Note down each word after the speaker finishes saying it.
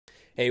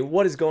Hey,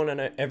 what is going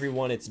on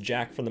everyone? It's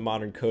Jack from The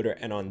Modern Coder,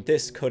 and on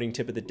this coding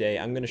tip of the day,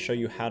 I'm going to show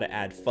you how to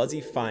add fuzzy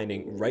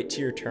finding right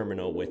to your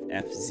terminal with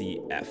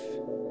FZF.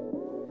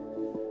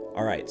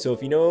 Alright, so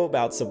if you know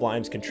about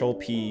Sublime's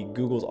Control-P,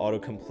 Google's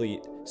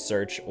Autocomplete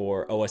search,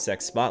 or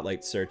OSX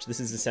Spotlight search,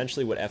 this is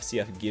essentially what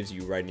FZF gives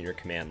you right in your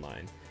command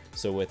line.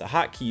 So with a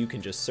hotkey, you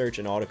can just search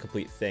and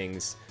autocomplete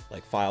things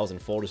like files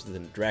and folders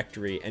within a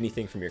directory,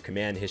 anything from your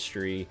command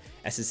history,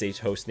 SSH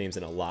host names,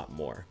 and a lot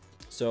more.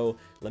 So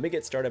let me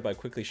get started by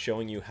quickly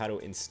showing you how to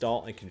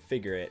install and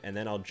configure it, and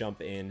then I'll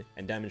jump in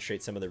and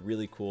demonstrate some of the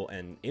really cool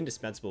and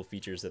indispensable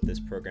features that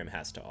this program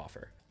has to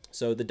offer.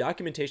 So the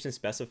documentation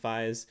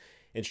specifies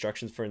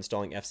instructions for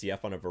installing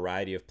FZF on a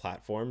variety of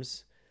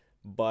platforms,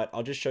 but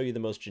I'll just show you the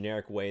most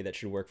generic way that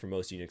should work for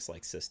most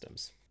Unix-like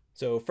systems.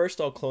 So first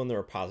I'll clone the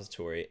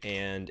repository,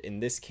 and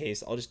in this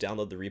case I'll just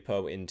download the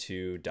repo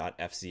into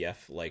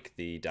 .fzf like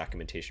the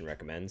documentation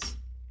recommends.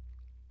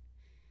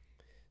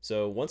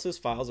 So once those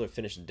files are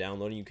finished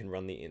downloading, you can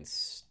run the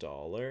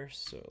installer.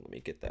 So let me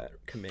get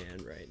that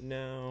command right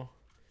now.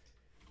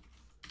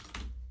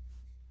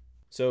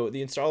 So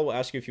the installer will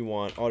ask you if you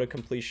want auto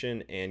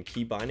completion and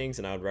key bindings,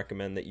 and I would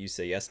recommend that you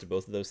say yes to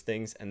both of those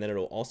things. And then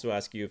it'll also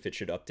ask you if it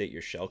should update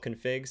your shell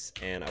configs,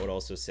 and I would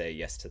also say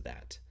yes to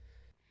that.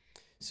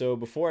 So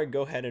before I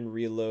go ahead and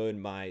reload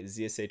my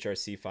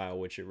ZSHRC file,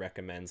 which it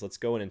recommends, let's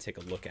go in and take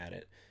a look at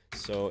it.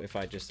 So if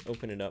I just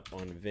open it up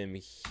on Vim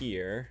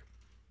here,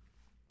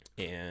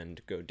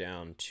 and go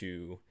down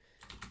to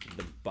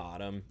the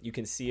bottom, you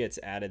can see it's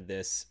added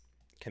this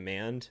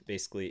command,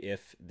 basically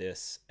if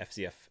this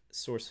FZF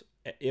source,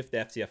 if the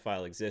FZF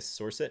file exists,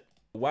 source it.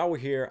 While we're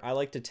here, I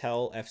like to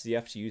tell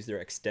FZF to use their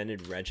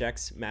extended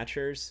regex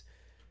matchers,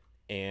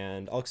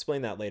 and I'll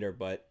explain that later,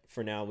 but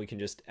for now we can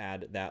just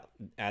add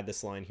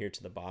this line here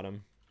to the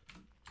bottom,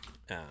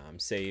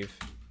 save,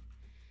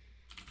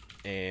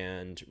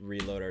 and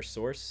reload our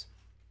source.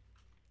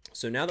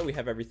 So now that we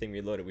have everything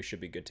reloaded, we should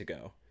be good to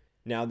go.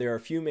 Now, there are a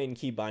few main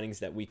key bindings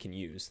that we can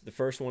use. The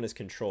first one is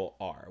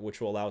Control-R,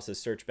 which will allow us to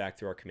search back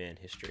through our command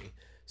history.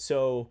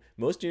 So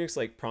most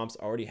Unix-like prompts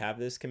already have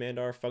this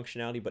Command-R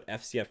functionality, but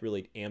FZF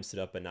really amps it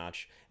up a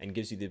notch and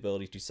gives you the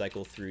ability to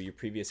cycle through your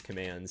previous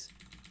commands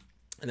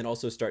and then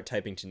also start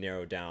typing to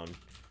narrow down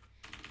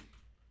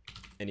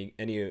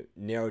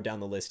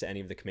the list to any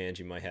of the commands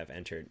you might have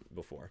entered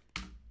before.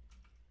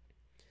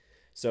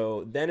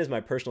 So then is my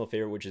personal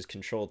favorite, which is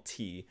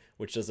Control-T,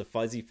 which does a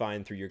fuzzy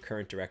find through your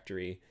current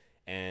directory.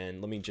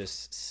 And let me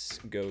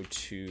just go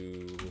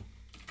to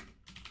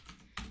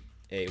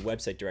a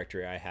website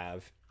directory I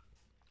have.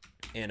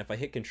 And if I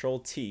hit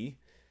Control-T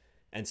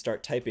and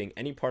start typing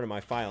any part of my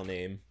file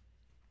name,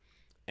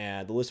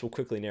 the list will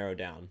quickly narrow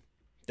down.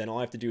 Then all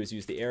I have to do is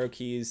use the arrow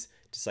keys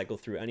to cycle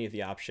through any of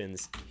the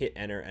options, hit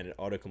enter, and it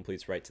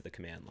auto-completes right to the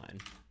command line.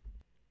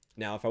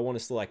 Now, if I want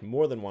to select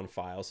more than one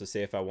file, so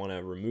say if I want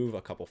to remove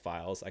a couple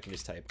files, I can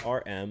just type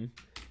rm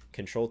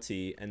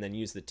Control-T, and then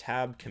use the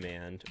tab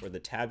command or the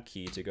tab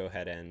key to go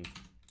ahead and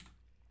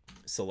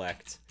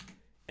select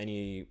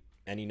any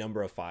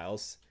number of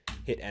files,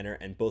 hit enter,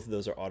 and both of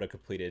those are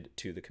auto-completed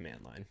to the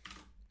command line.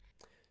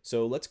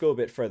 So let's go a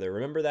bit further.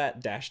 Remember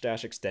that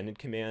 -- extended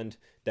command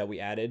that we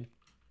added?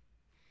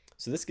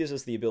 So this gives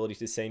us the ability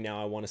to say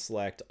now I want to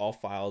select all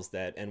files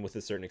that end with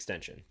a certain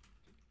extension.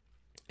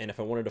 And if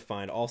I wanted to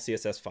find all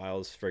CSS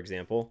files, for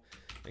example,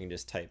 I can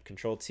just type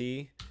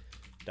Control-T,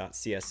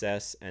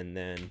 .css, and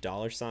then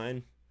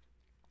 $,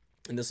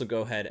 and this will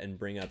go ahead and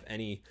bring up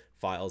any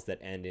files that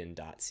end in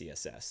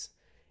 .css.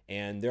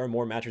 And there are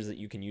more matchers that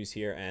you can use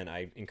here, and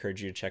I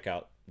encourage you to check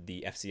out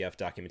the FZF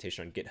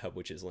documentation on GitHub,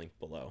 which is linked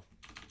below.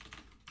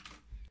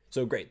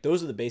 So great,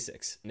 those are the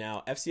basics.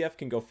 Now FZF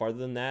can go farther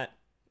than that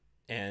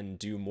and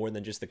do more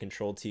than just the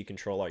Control-T,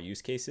 Control-R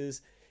use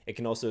cases. It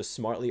can also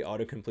smartly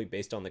autocomplete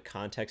based on the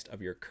context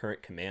of your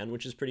current command,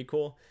 which is pretty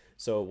cool.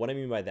 So what I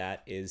mean by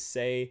that is,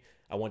 say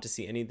I want to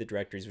see any of the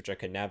directories which I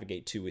can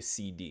navigate to with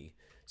CD.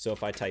 So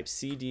if I type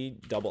CD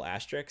 **,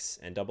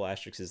 and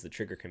 ** is the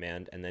trigger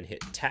command, and then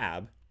hit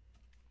tab,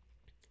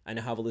 I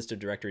now have a list of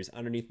directories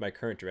underneath my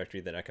current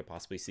directory that I could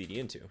possibly CD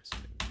into.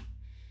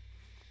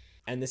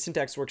 And the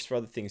syntax works for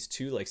other things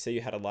too, like say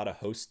you had a lot of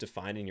hosts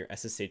defined in your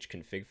SSH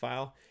config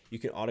file, you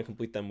can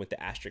autocomplete them with the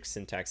 *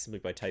 syntax simply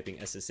by typing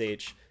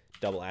SSH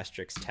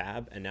 *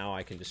 tab, and now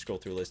I can just scroll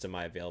through a list of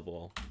my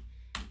available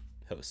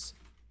hosts.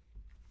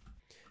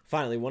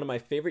 Finally, one of my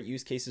favorite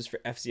use cases for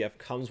FZF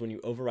comes when you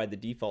override the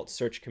default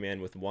search command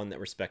with one that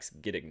respects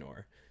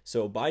gitignore.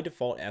 So by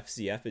default,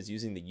 FZF is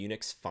using the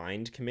Unix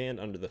find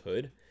command under the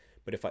hood,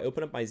 but if I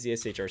open up my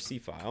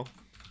ZSHRC file,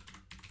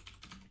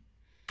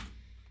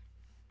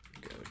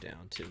 go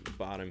down to the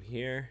bottom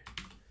here,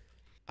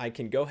 I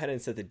can go ahead and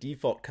set the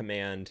default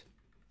command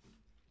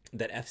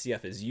that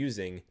FZF is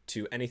using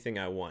to anything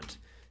I want.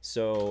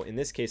 So in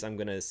this case, I'm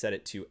going to set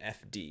it to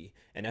FD,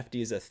 and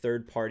FD is a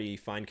third-party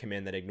find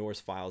command that ignores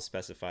files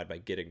specified by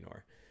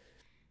gitignore.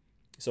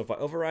 So if I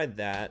override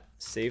that,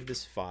 save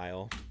this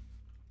file,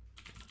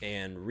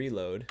 and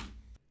reload,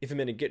 if I'm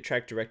in a git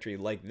track directory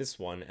like this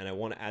one and I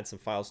want to add some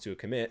files to a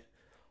commit,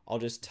 I'll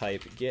just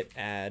type git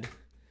add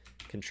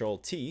Control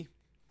T,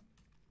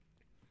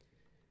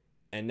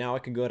 and now I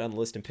can go down the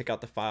list and pick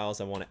out the files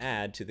I want to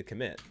add to the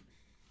commit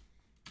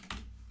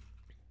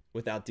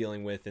without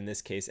dealing with, in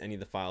this case, any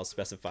of the files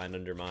specified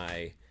under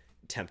my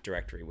temp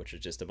directory, which is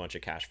just a bunch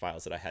of cache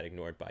files that I had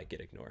ignored by git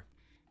ignore.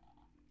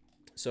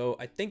 So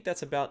I think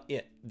that's about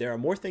it. There are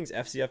more things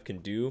FCF can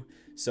do,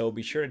 so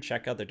be sure to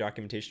check out their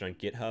documentation on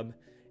GitHub.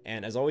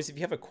 And as always, if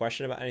you have a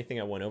question about anything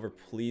I went over,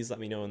 please let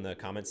me know in the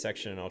comments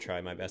section and I'll try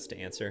my best to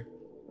answer.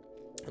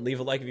 And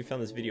leave a like if you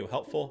found this video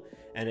helpful,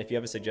 and if you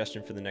have a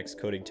suggestion for the next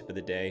coding tip of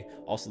the day,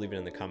 also leave it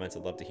in the comments.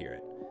 I'd love to hear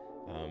it.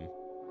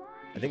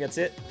 I think that's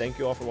it. Thank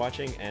you all for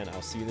watching, and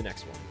I'll see you in the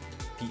next one.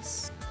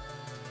 Peace.